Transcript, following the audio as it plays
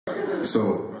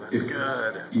So if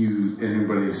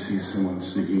anybody sees someone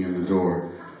sneaking in the door,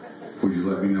 would you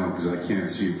let me know, because I can't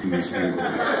see it from this angle.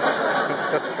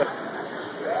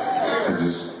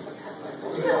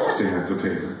 They have to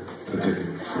pay for the ticket.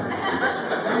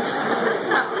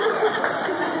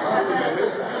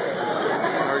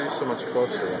 How are you so much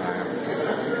closer than I am?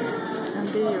 I'm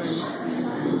videoing.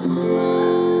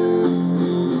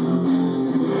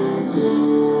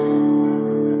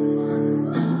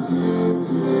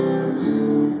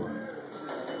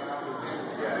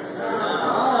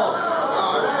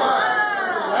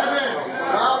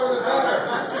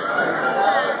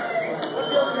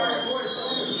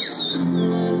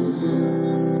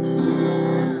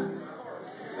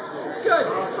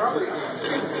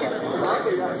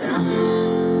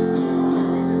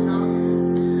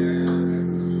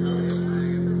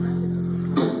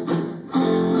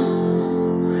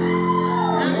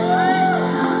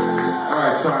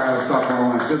 Alright, sorry, I'll stop all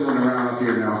my fiddling around up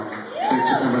here now. Thanks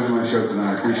for coming to my show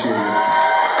tonight. I appreciate it.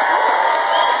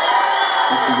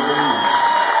 Thank you very much.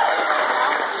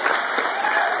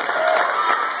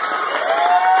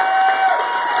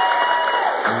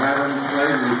 I haven't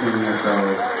played anything yet, though.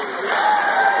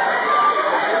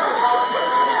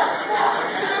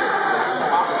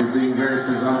 You're being very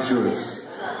presumptuous.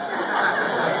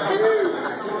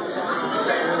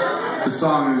 The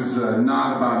song is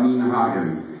not about Nina Hagen.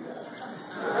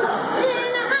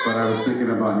 But I was thinking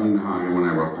about Nina Hagen when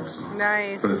I wrote this song.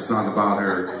 Nice. But it's not about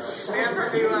her.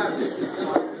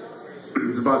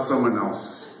 It's about someone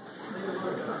else.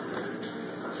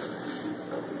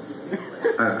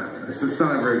 It's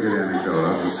not a very good anecdote.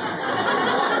 I'll just...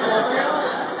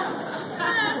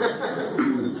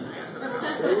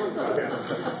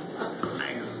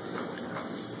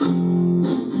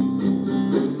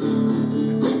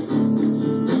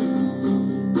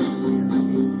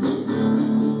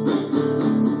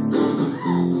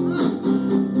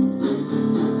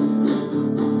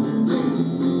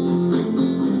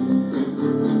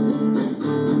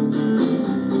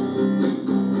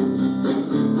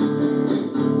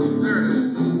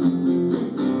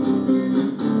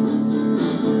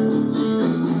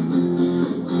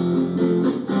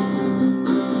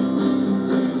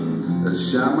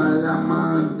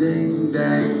 Shamalama ding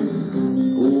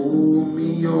dang, oh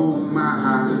me oh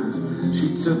my. She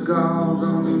took all the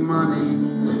money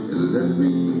and left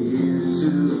me here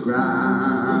to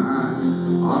cry.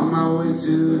 On my way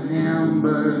to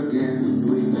Hamburg and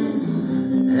we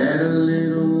had a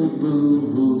little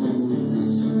booze,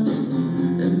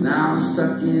 and now I'm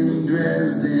stuck in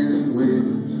Dresden with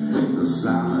the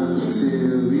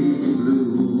solitary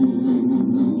blues.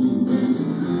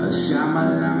 A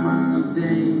shamalama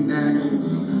ding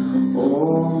dang,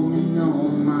 oh me oh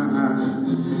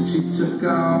my. She took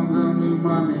all the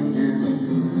money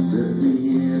and left me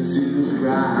here to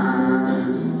cry.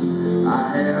 I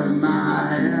have my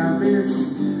habits,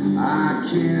 I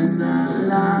cannot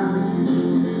lie,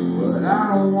 but I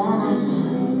don't wanna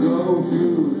go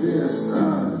through this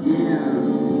again.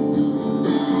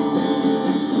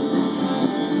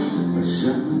 A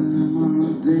shamalama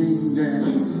ding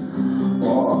dang,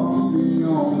 oh me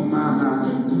oh my.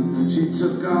 She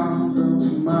took all the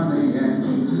money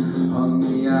and hung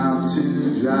me out to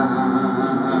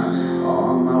dry.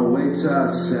 On my way to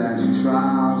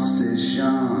Central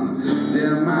Station,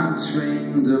 there my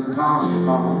train departs.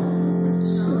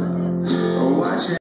 Watching